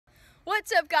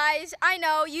What's up, guys? I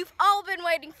know you've all been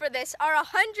waiting for this, our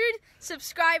 100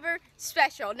 subscriber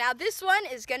special. Now this one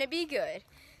is gonna be good.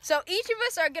 So each of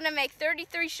us are gonna make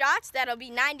 33 shots. That'll be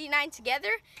 99 together,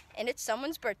 and it's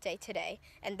someone's birthday today,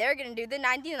 and they're gonna do the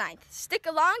 99th. Stick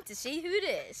along to see who it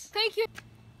is. Thank you.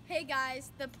 Hey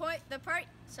guys, the part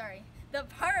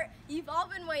you've all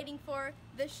been waiting for,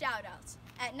 the shout outs.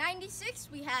 At 96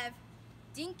 we have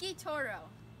Dinky Toro.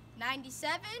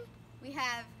 97 we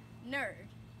have Nerd.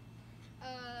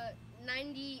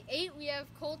 98 we have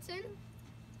Colton.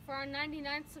 For our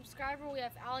 99th subscriber we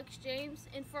have Alex James,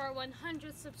 and for our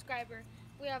 100th subscriber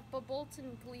we have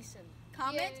Bolton Gleason.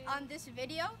 Comment Yay. on this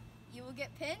video, you will get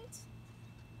pinned.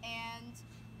 And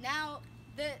now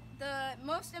the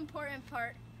most important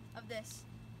part of this,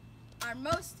 our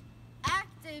most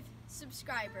active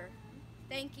subscriber.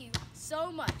 Thank you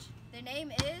so much. Their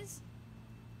name is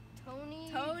Tony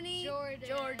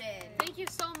Jordan. Thank you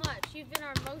so much. You've been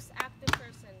our most active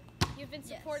person. You've been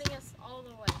supporting us all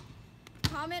the way.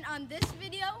 Comment on this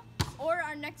video or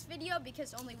our next video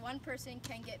because only one person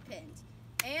can get pinned.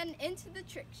 And into the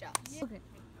trick shots. Okay.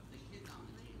 1, 2,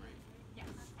 3,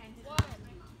 4,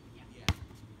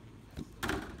 5,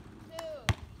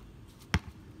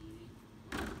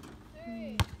 6,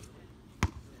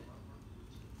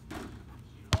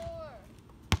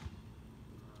 7,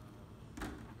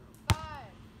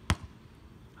 8,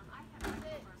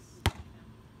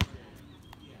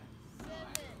 9,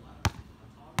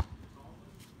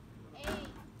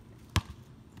 10,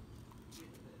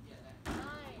 11,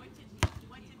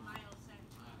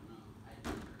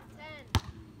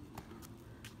 12,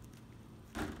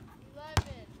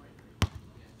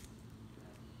 13,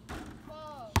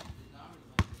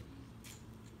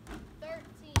 14,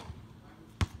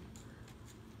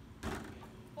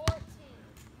 15,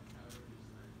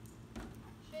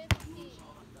 16,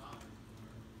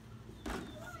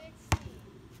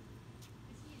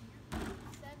 17,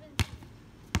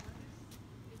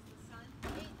 18,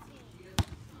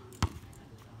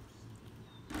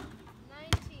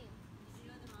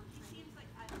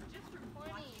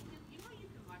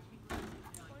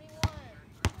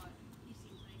 19,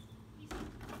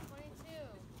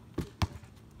 20,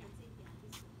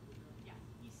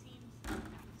 21,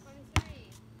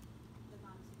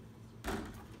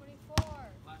 22,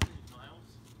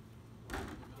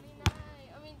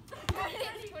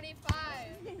 23,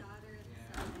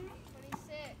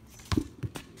 24,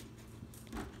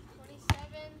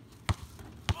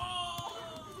 25,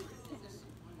 26, 27,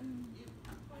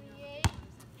 28,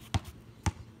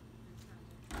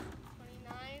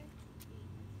 29,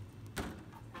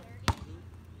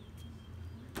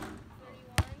 30,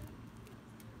 31,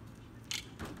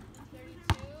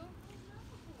 32,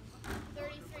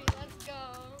 33. Let's go.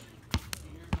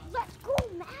 Let's go,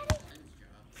 Maddie.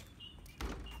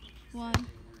 1,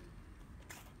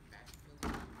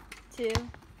 2,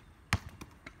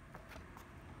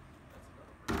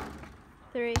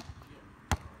 3,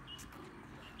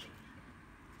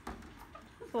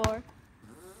 4,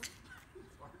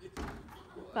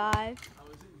 5,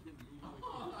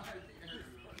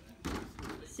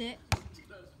 6,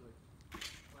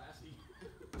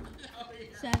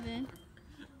 7,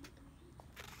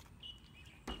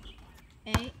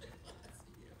 8,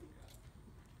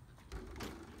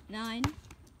 9,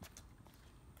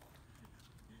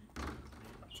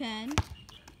 10,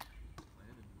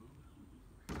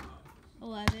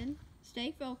 11,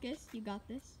 stay focused, you got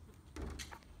this,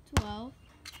 12,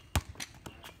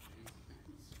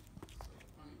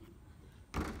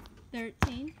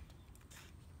 13,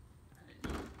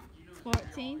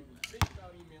 14,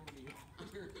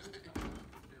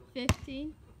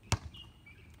 15,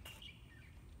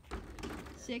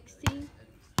 16,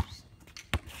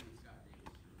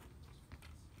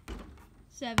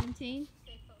 17,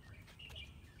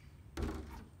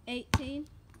 18,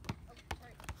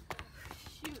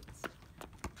 Shoot.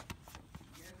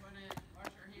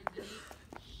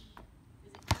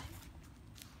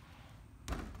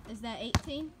 is that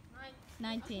 18?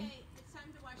 19, Okay, it's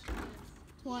time to wash your hands.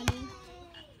 20,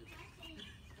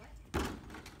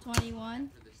 21,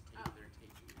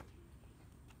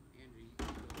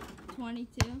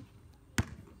 22,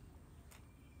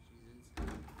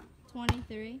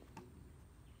 23,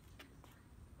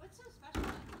 What's so special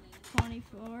about today?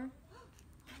 24,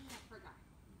 I forgot.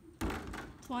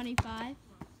 25,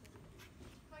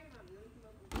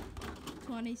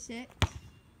 26,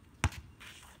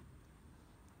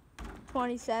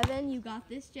 27, you got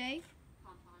this, Jay.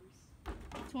 Pom-poms.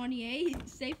 28,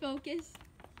 stay focused.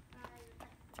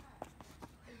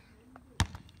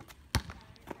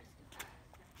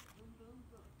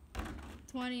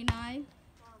 29,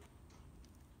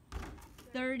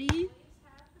 30.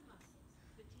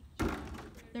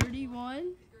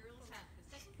 31.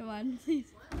 Come on,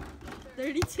 please.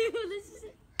 32. This is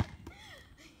it.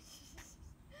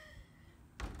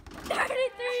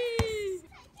 33.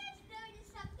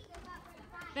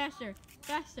 Faster,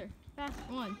 faster, faster.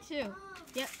 1, 2.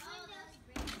 Yep.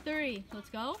 3. Let's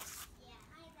go.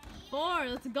 4.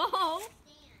 Let's go.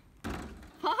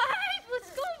 5.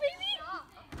 Let's go,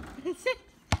 baby. 6.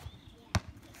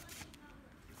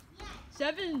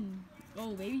 7.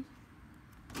 Go, baby.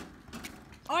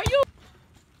 Are you?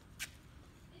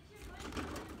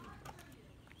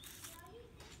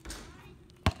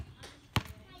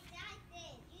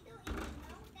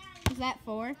 Is that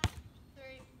 4?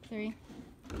 3.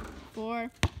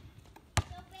 4.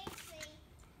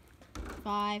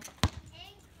 5.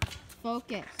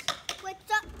 Focus.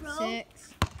 What's up, bro?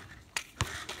 6.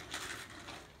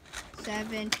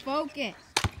 7. Focus.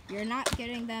 You're not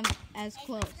getting them as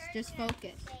close. Just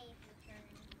focus.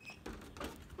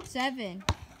 7.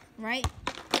 Right?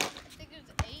 I think it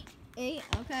was 8. 8.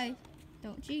 Okay.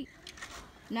 Don't cheat.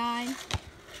 9.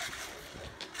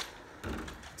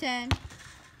 10.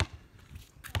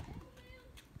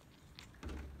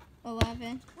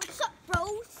 11. What's up,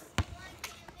 bros?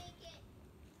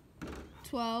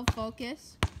 12.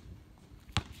 Focus.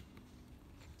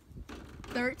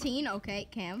 13. Okay,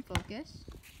 Cam, focus.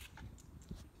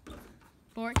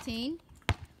 14.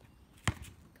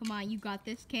 Come on, you got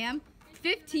this, Cam.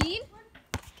 15.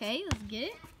 Okay, let's get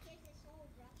it.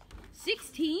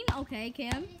 16. Okay,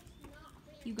 Cam.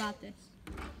 You got this.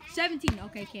 17.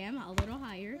 Okay, Cam, a little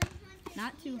higher.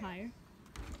 Not too higher.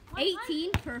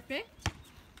 18. Perfect.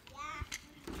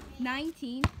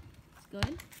 19. That's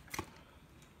good.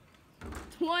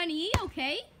 20.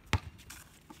 Okay.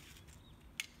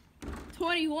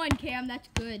 21, Cam. That's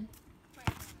good.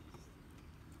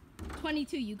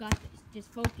 22. You got this. Just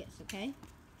focus, okay?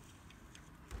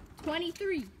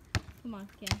 23. Come on,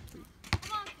 Cam. Please.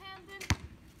 Come on, Camden.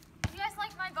 You guys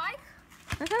like my bike?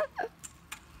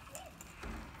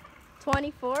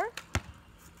 24.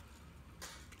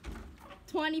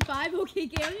 25. Okay,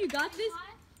 Cam. You got this.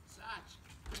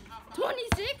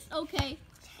 26. Okay.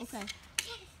 Okay.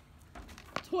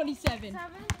 27.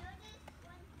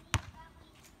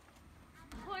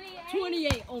 28.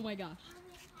 28. Oh my gosh.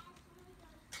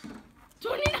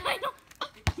 29.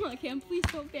 Come on, Cam. Please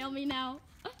don't fail me now.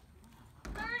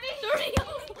 30. 30.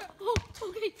 Oh,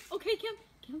 okay. Okay, Cam.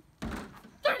 Cam.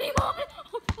 31. Oh,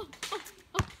 oh, oh,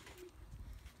 oh.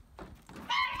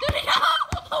 30. Oh,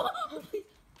 oh, please.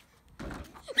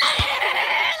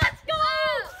 Let's go.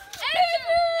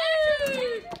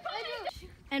 Andrew.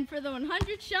 And for the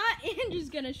 100 shot, Andrew's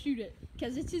gonna shoot it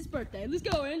because it's his birthday. Let's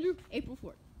go, Andrew. April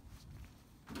 4th.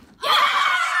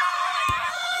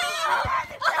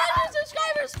 100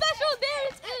 subscribers special. There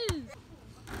it is.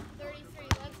 33.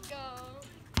 Let's go.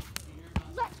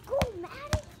 Let's go,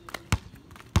 Maddie.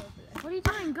 What are you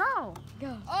doing? Go.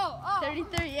 Go. Oh.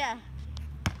 33. Yeah.